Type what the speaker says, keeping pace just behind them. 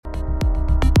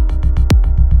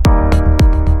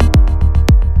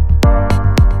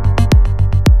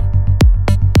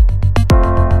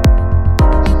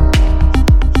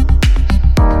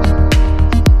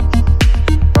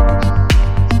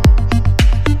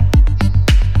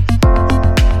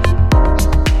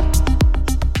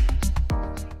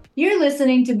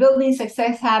listening to Building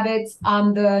Success Habits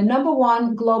on the number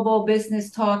one global business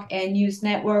talk and news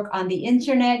network on the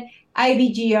internet,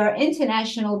 IBGR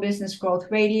International Business Growth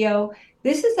Radio.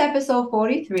 This is episode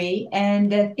 43,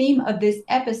 and the theme of this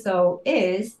episode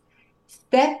is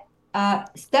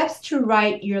steps to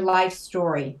write your life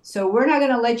story. So we're not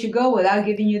going to let you go without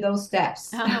giving you those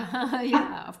steps.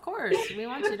 Yeah, of course. We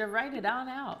want you to write it on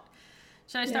out.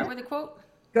 Should I start Yeah. with a quote?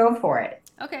 Go for it.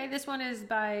 Okay, this one is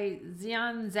by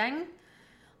Xian Zheng.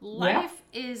 Yeah. Life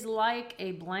is like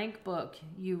a blank book.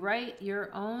 You write your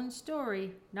own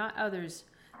story, not others.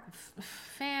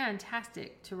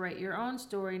 Fantastic to write your own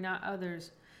story, not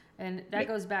others. And that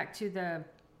goes back to that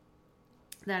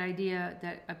idea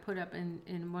that I put up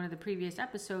in one of the previous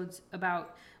episodes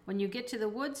about when you get to the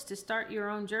woods to start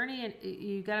your own journey, and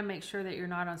you got to make sure that you're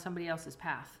not on somebody else's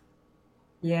path.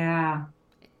 Yeah.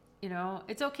 You know,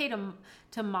 it's okay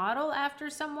to model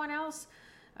after someone else.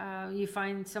 You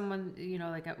find someone,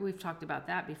 like we've talked about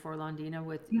that before, Londina,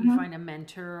 with you find a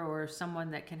mentor or someone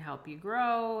that can help you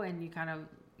grow, and you kind of,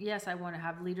 yes, I want to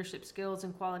have leadership skills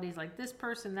and qualities like this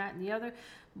person, that, and the other,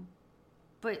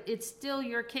 but it's still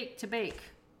your cake to bake.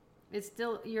 It's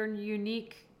still your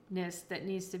uniqueness that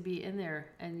needs to be in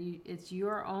there, and it's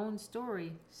your own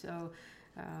story. So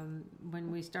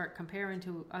when we start comparing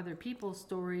to other people's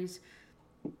stories,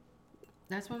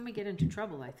 that's when we get into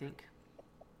trouble, I think.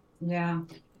 Yeah.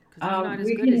 Because I'm not as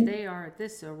We good as can, they are at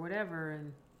this or whatever.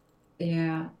 And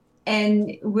yeah.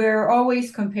 And we're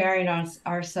always comparing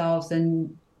ourselves,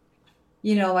 and,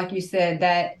 like you said,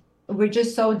 that we're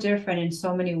just so different in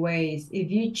so many ways.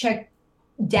 If you check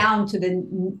down to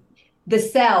the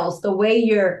cells, the way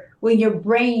when your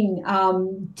brain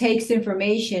takes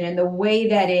information and the way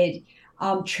that it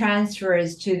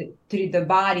transfers to through the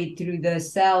body, through the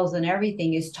cells and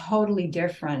everything is totally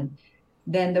different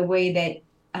than the way that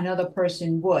another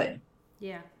person would,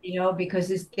 yeah,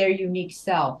 because it's their unique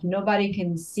self. Nobody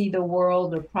can see the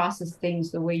world or process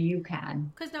things the way you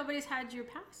can. because nobody's had your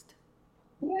past.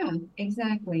 Yeah,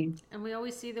 exactly. And we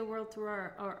always see the world through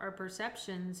our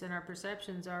perceptions, and our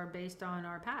perceptions are based on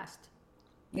our past.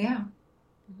 Yeah.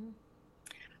 Mm-hmm.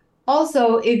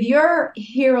 Also, if your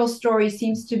hero story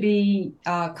seems to be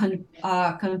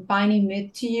confining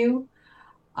myth to you,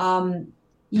 um,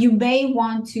 you may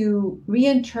want to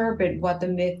reinterpret what the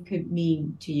myth could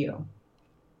mean to you.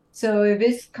 So if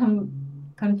it's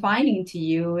confining to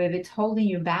you, if it's holding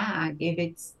you back, if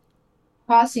it's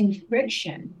causing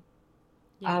friction,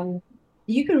 Yeah, um,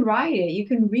 you can write it, you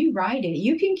can rewrite it,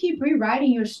 you can keep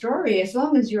rewriting your story as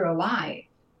long as you're alive.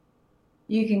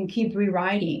 You can keep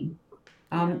rewriting.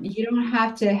 yeah, You don't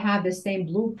have to have the same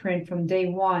blueprint from day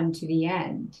one to the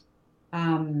end.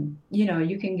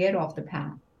 You can get off the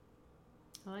path.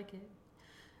 I like it.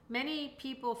 Many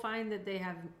people find that they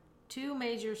have two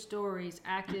major stories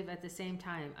active at the same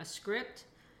time: a script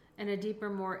and a deeper,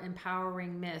 more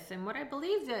empowering myth. And what I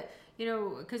believe that,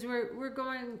 because we're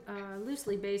going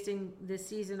loosely basing this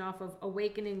season off of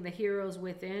Awakening the Heroes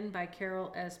Within by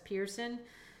Carol S. Pearson,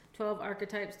 12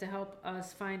 archetypes to help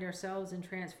us find ourselves and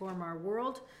transform our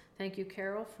world. Thank you,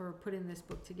 Carol, for putting this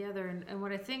book together. And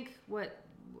what I think,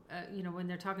 when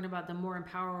they're talking about the more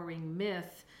empowering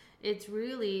myth, it's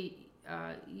really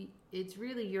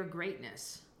your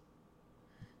greatness.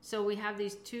 So we have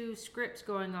these two scripts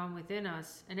going on within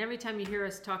us, and every time you hear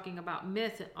us talking about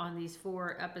myth on these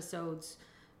 4 episodes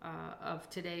of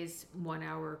today's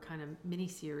 1-hour kind of mini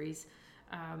series,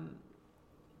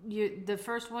 the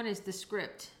first one is the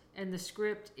script, and the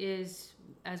script is,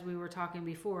 as we were talking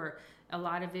before, a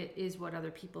lot of it is what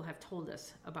other people have told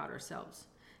us about ourselves,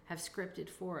 have scripted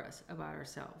for us about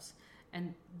ourselves.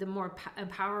 And the more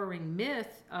empowering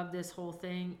myth of this whole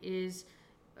thing is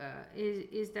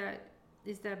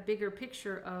that bigger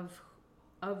picture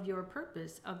of your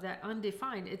purpose, of that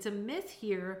undefined. It's a myth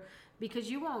here because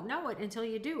you won't know it until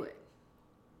you do it.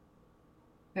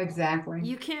 Exactly.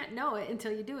 You can't know it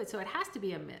until you do it, so it has to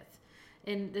be a myth.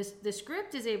 And the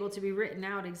script is able to be written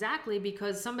out exactly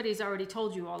because somebody's already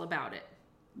told you all about it.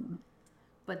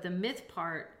 But the myth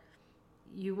part,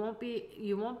 you won't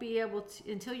be able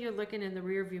to, until you're looking in the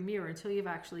rearview mirror, until you've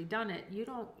actually done it.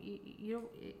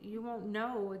 You won't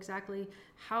know exactly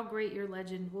how great your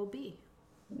legend will be.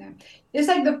 Yeah. It's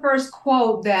like the first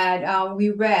quote that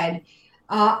we read.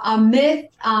 A myth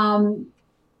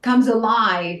comes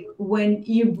alive when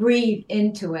you breathe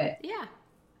into it. Yeah.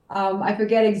 I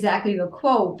forget exactly the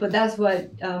quote, but that's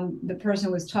what the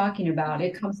person was talking about.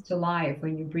 It comes to life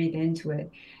when you breathe into it.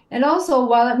 And also,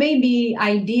 while it may be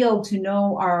ideal to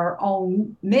know our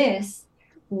own myths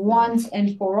once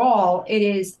and for all, it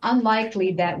is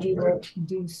unlikely that we will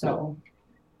do so.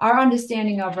 Our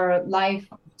understanding of our life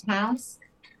task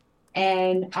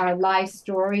and our life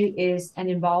story is an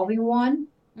evolving one,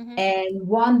 Mm-hmm. and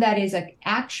one that is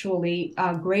actually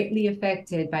greatly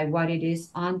affected by what it is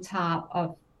on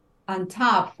top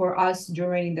for us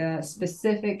during the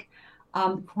specific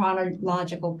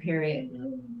chronological period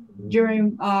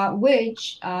during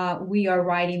which we are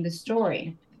writing the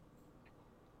story.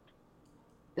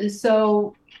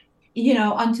 So,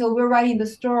 until we're writing the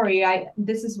story, I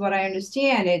this is what I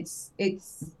understand. It's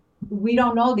we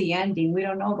don't know the ending. We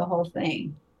don't know the whole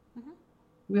thing. Mm-hmm.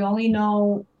 We only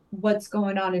know what's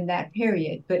going on in that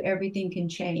period, but everything can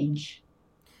change.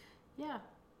 Yeah.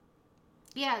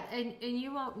 Yeah, and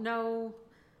you won't know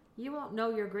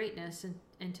your greatness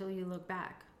until you look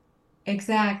back.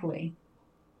 Exactly.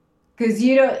 Because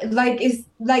you don't like it's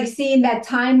like seeing that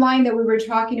timeline that we were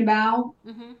talking about.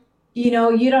 Mm-hmm. You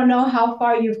don't know how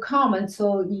far you've come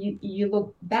until you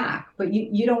look back, but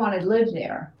you don't want to live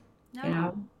there, you No.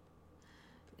 know?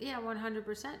 Yeah,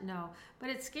 100% no. But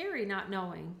it's scary not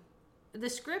knowing. The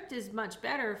script is much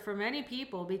better for many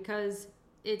people because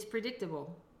it's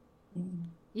predictable.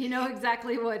 You know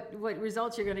exactly what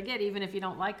results you're going to get, even if you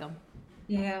don't like them.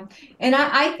 Yeah. And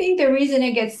I think the reason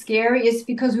it gets scary is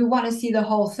because we want to see the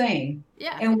whole thing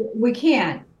Yeah. and we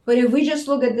can't. But if we just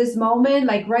look at this moment,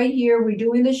 like right here, we're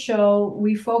doing the show,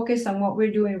 we focus on what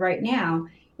we're doing right now.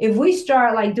 If we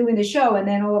start like doing the show and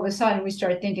then all of a sudden we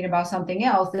start thinking about something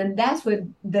else, then that's where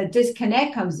the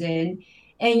disconnect comes in.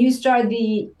 And you start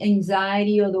the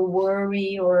anxiety or the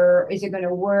worry, or is it going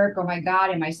to work? Oh my God,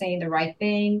 am I saying the right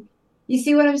thing? You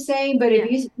see what I'm saying? But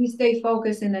if Yeah. you stay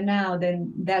focused in the now,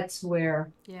 then that's where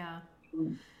Yeah.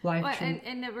 life Well, truly.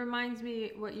 and it reminds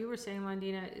me what you were saying,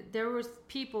 Londina. There was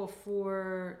people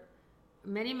for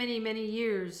many, many, many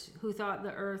years who thought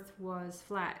the Earth was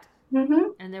flat,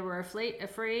 Mm-hmm. and they were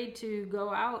afraid to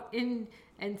go out in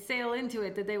and sail into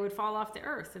it, that they would fall off the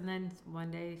Earth. And then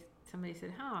one day somebody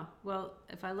said, "Huh? Well,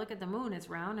 if I look at the moon, it's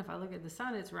round. If I look at the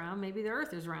sun, it's round. Maybe the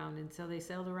Earth is round." And so they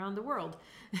sailed around the world.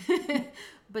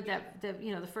 But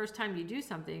the first time you do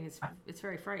something, it's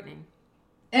very frightening.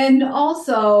 And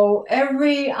also,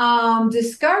 every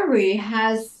discovery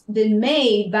has been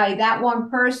made by that one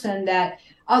person that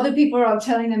other people are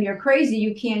telling them you're crazy,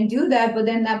 you can't do that, but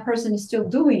then that person is still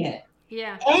doing it.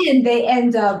 Yeah. And they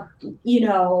end up,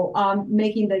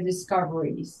 making the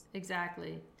discoveries.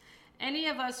 Exactly. Any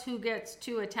of us who gets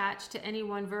too attached to any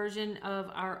one version of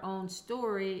our own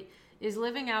story is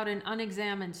living out an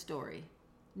unexamined story.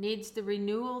 Needs the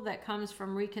renewal that comes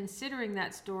from reconsidering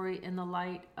that story in the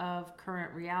light of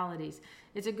current realities.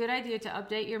 It's a good idea to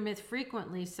update your myth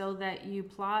frequently so that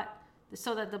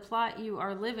the plot you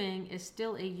are living is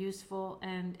still a useful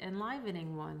and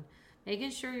enlivening one.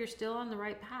 Making sure you're still on the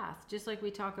right path, just like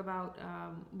we talk about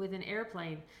with an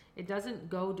airplane. It doesn't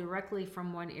go directly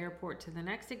from one airport to the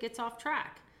next, it gets off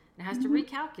track. It has to Mhm.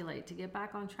 recalculate to get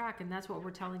back on track, and that's what we're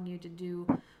telling you to do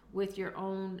with your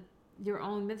own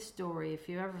myth story. If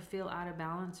you ever feel out of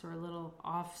balance or a little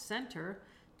off center,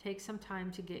 take some time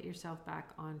to get yourself back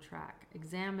on track.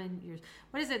 Examine your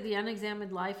what is it? The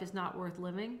unexamined life is not worth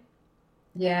living.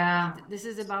 Yeah, This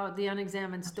is about the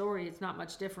unexamined story. It's not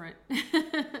much different.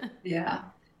 yeah.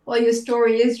 Well, your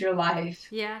story is your life,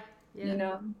 Yeah, yeah, you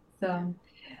know? yeah. So,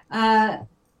 uh,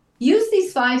 use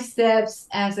these 5 steps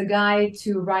as a guide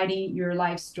to writing your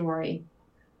life story.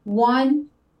 One,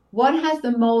 what was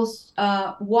the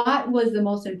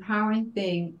most empowering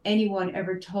thing anyone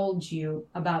ever told you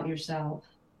about yourself?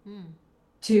 Mm.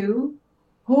 2,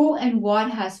 who and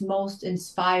what has most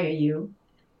inspired you?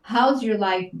 How's your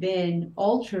life been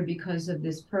altered because of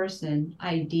this person,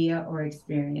 idea, or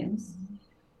experience?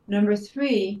 Number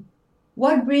 3,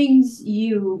 what brings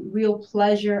you real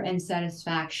pleasure and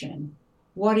satisfaction?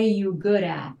 What are you good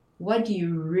at? What do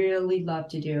you really love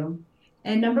to do?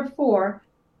 And number 4,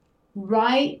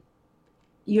 write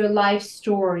your life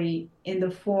story in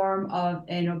the form of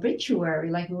an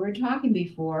obituary, like we were talking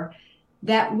before,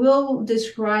 that will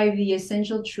describe the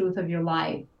essential truth of your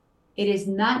life. It is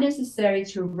not necessary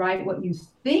to write what you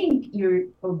think your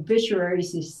obituary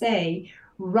should say.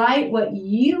 Write what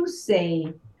you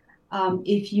say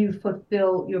if you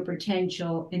fulfill your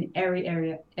potential in every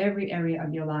area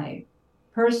of your life,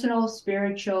 personal,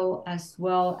 spiritual, as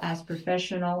well as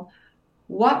professional.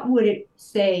 What would it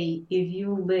say if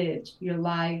you lived your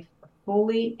life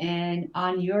fully and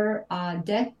on your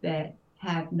deathbed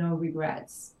have no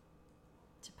regrets?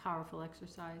 It's a powerful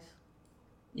exercise.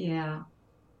 Yeah.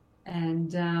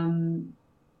 And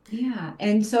yeah.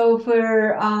 And so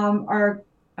for our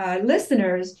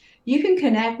listeners, you can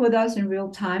connect with us in real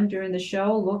time during the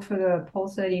show. Look for the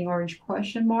pulsating orange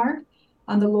question mark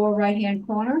on the lower right hand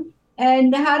corner.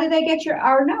 And how do they get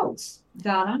our notes,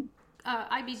 Donna?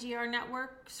 IBGR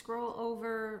Network, scroll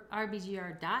over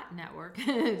IBGR.network,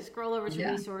 scroll over to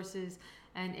Yeah. resources,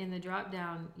 and in the drop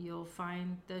down, you'll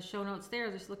find the show notes there.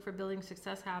 Just look for Building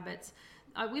Success Habits.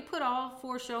 We put all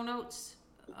 4 show notes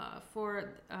for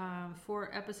 4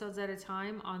 episodes at a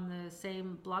time on the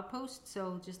same blog post.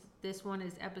 So just this one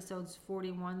is episodes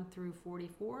 41 through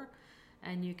 44,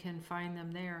 and you can find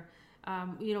them there.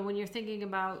 When you're thinking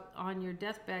about on your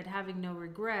deathbed having no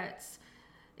regrets,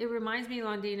 it reminds me,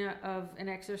 Londina, of an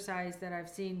exercise that I've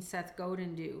seen Seth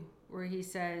Godin do, where he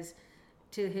says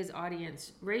to his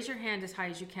audience, raise your hand as high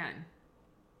as you can.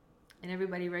 And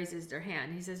everybody raises their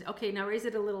hand. He says, okay, now raise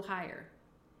it a little higher.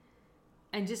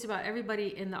 And just about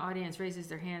everybody in the audience raises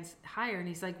their hands higher. And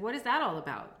he's like, what is that all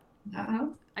about? Uh-huh.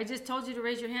 I just told you to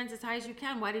raise your hands as high as you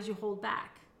can. Why did you hold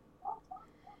back?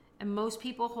 And most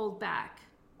people hold back.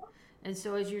 And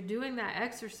so as you're doing that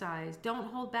exercise, don't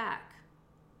hold back.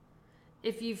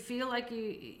 If you feel like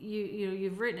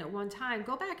you've written it one time,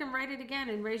 go back and write it again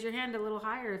and raise your hand a little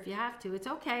higher if you have to. It's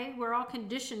okay. We're all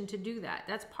conditioned to do that.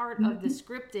 That's part of the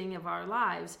scripting of our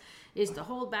lives, is to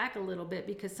hold back a little bit,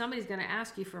 because somebody's going to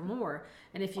ask you for more.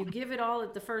 And if you give it all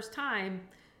at the first time,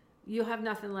 you'll have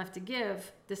nothing left to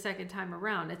give the second time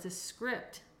around. It's a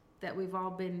script that we've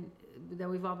all been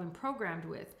programmed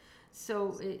with.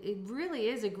 So it really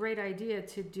is a great idea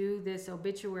to do this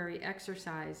obituary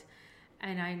exercise.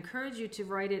 And I encourage you to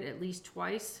write it at least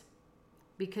twice,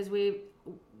 because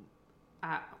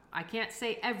I can't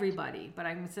say everybody, but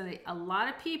I can say a lot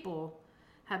of people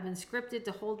have been scripted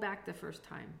to hold back the first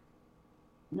time.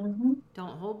 Mm-hmm.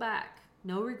 Don't hold back.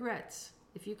 No regrets.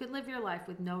 If you could live your life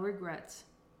with no regrets,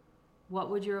 what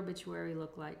would your obituary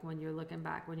look like when you're looking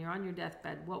back? When you're on your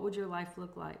deathbed, what would your life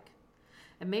look like?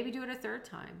 And maybe do it a third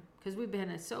time, because we've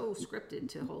been so scripted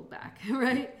to hold back,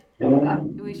 right?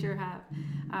 We sure have.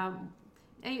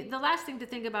 And the last thing to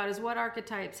think about is what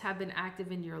archetypes have been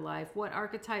active in your life. What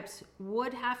archetypes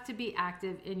would have to be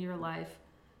active in your life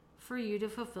for you to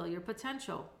fulfill your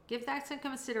potential? Give that some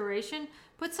consideration.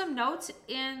 Put some notes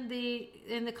in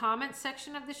the comments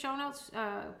section of the show notes.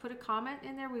 Put a comment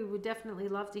in there. We would definitely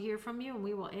love to hear from you, and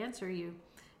we will answer you.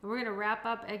 And we're going to wrap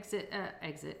up exit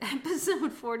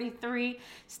episode 43,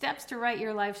 Steps to Write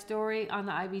Your Life Story, on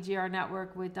the IBGR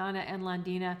Network with Donna and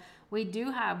Londina. We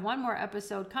do have one more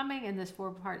episode coming in this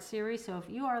 4-part series, so if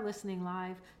you are listening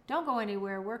live, don't go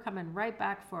anywhere. We're coming right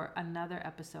back for another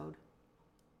episode.